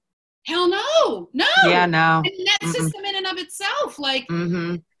feminism. Hell no. Yeah, no. And that system in and of itself, like,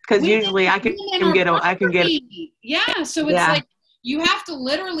 because usually I can get. Yeah, so it's like you have to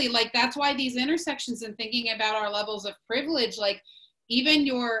literally, like, that's why these intersections and thinking about our levels of privilege, like, even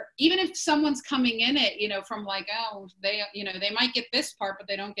if someone's coming in it, from like, oh, they might get this part, but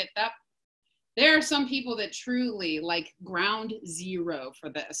they don't get that. There are some people that truly like ground zero for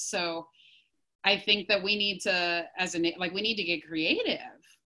this. So I think that we need to, we need to get creative.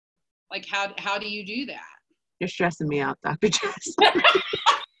 Like, how do you do that? You're stressing me out, Dr. Jess.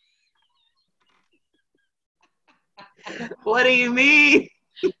 What do you mean?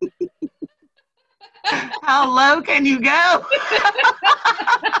 How low can you go?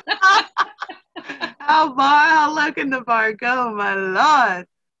 How low can the bar go, my Lord?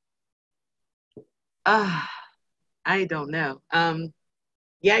 I don't know.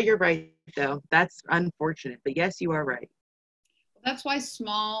 Yeah, you're right, though. That's unfortunate, but yes, you are right. That's why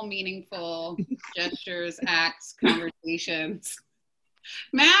small, meaningful gestures, acts, conversations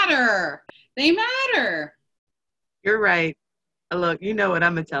matter. They matter. You're right. Look, you know what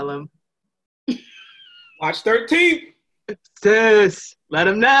I'm going to tell them. Watch 13. Sis, let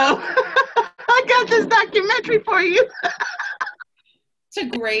them know. I got this documentary for you. It's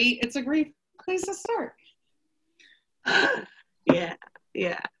a great place to start. Yeah.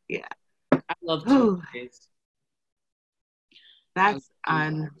 I love Whew. Tuesdays. That's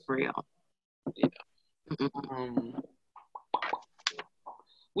unreal. Yeah.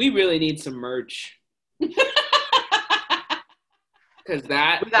 We really need some merch. Because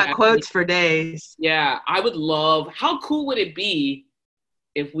we got quotes for days. Yeah, I would love. How cool would it be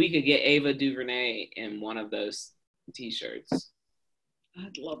if we could get Ava DuVernay in one of those T-shirts?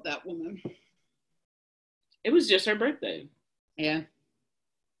 I'd love that woman. It was just her birthday. Yeah.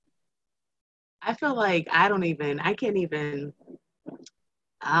 I feel like I can't even.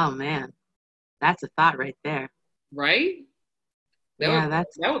 Oh man, that's a thought right there. Right? That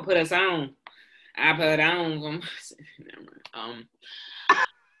would put us on. I put on. Go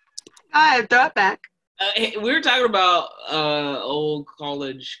ahead, throw it back. We were talking about old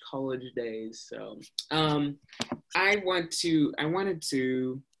college days. So I wanted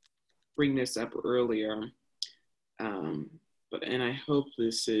to bring this up earlier, and I hope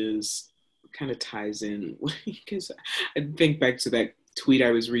this kind of ties in, because I think back to that tweet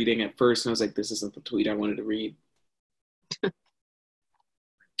I was reading at first, and I was like, this isn't the tweet I wanted to read.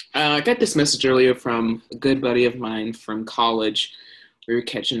 I got this message earlier from a good buddy of mine from college. We were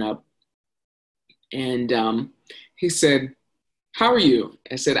catching up, and he said, "How are you?"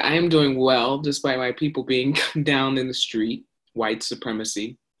 I said, "I am doing well, despite my people being gunned down in the street. White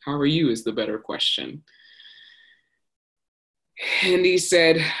supremacy. How are you is the better question." And he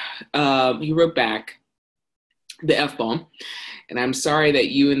said, he wrote back the F-bomb, "And I'm sorry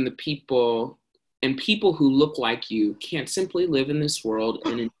that you and the people who look like you can't simply live in this world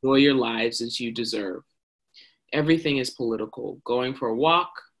and enjoy your lives as you deserve. Everything is political. Going for a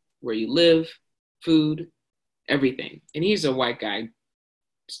walk, where you live, food, everything." And he's a white guy,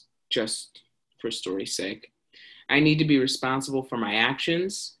 just for story's sake. "I need to be responsible for my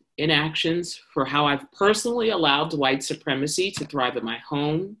inactions, for how I've personally allowed white supremacy to thrive in my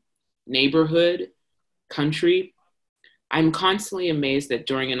home, neighborhood, country. I'm constantly amazed that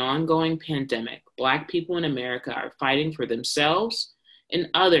during an ongoing pandemic, Black people in America are fighting for themselves and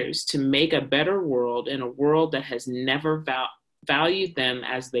others to make a better world, in a world that has never valued them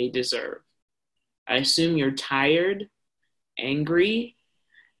as they deserve. I assume you're tired, angry,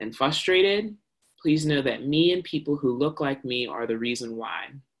 and frustrated. Please know that me and people who look like me are the reason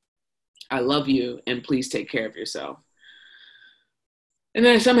why. I love you, and please take care of yourself." And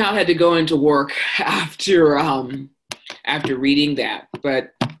then I somehow had to go into work after reading that.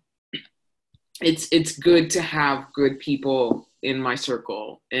 But it's good to have good people in my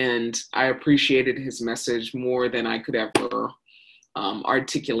circle, and I appreciated his message more than I could ever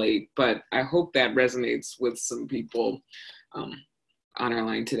articulate. But I hope that resonates with some people on our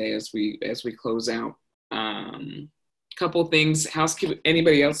line today as we close out. Couple things, housekeeping.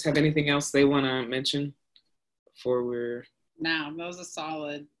 Anybody else have anything else they want to mention before we're? No, that was a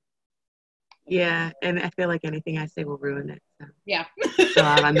solid. Yeah, and I feel like anything I say will ruin it. So. Yeah. So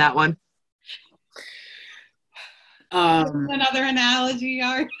out on that one. Another analogy,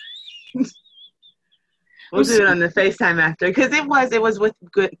 Art. We'll do it on the FaceTime after, because it was with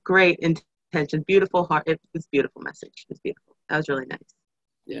great intention, beautiful heart. It was a beautiful message. It was beautiful. That was really nice.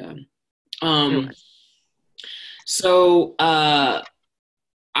 Yeah. So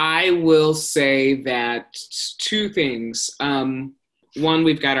I will say that two things. One,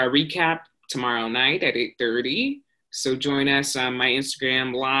 we've got our recap tomorrow night at 8:30. So join us on my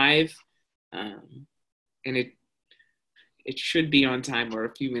Instagram live. And it should be on time or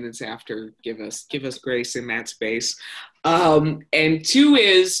a few minutes after. Give us grace in that space. And two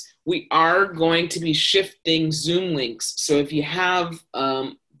is we are going to be shifting Zoom links. So if you have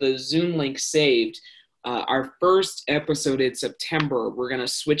the Zoom link saved, our first episode in September, we're going to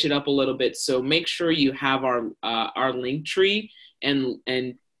switch it up a little bit. So make sure you have our link tree and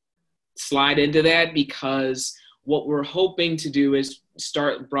slide into that, because what we're hoping to do is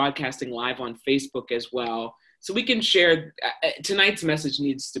start broadcasting live on Facebook as well. So we can share, tonight's message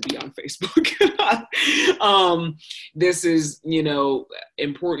needs to be on Facebook. This is,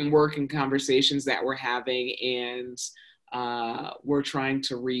 important work and conversations that we're having, and we're trying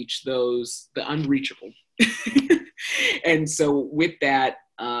to reach the unreachable. And so with that,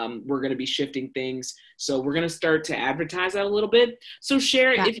 we're going to be shifting things. So we're going to start to advertise that a little bit. So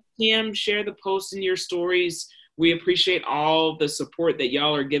share, if you can, share the posts in your stories. We appreciate all the support that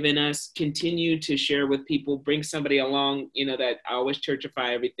y'all are giving us. Continue to share with people. Bring somebody along, that I always churchify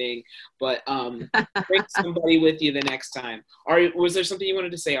everything, but bring somebody with you the next time. Ari, was there something you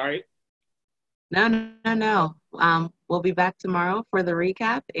wanted to say, Ari? No. We'll be back tomorrow for the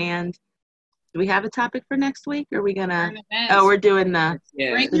recap. And do we have a topic for next week? Or are we gonna? Oh, we're doing the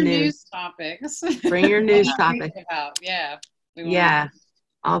bring your news topics. Bring your news topics. Yeah. Yeah.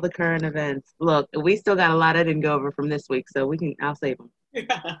 All the current events. Look, we still got a lot I didn't go over from this week, so I'll save them.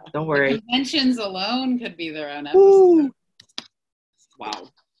 Don't worry. Conventions alone could be their own Ooh. episode. Wow.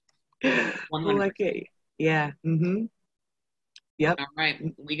 Oh, okay. Yeah. Mm-hmm. Yep. All right.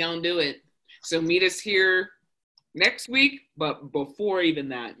 We gonna do it. So meet us here next week, but before even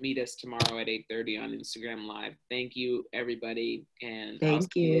that, meet us tomorrow at 8:30 on Instagram Live. Thank you, everybody. And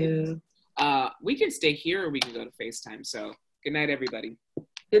Thank you. We can stay here or we can go to FaceTime. So good night, everybody.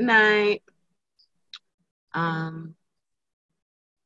 Good night.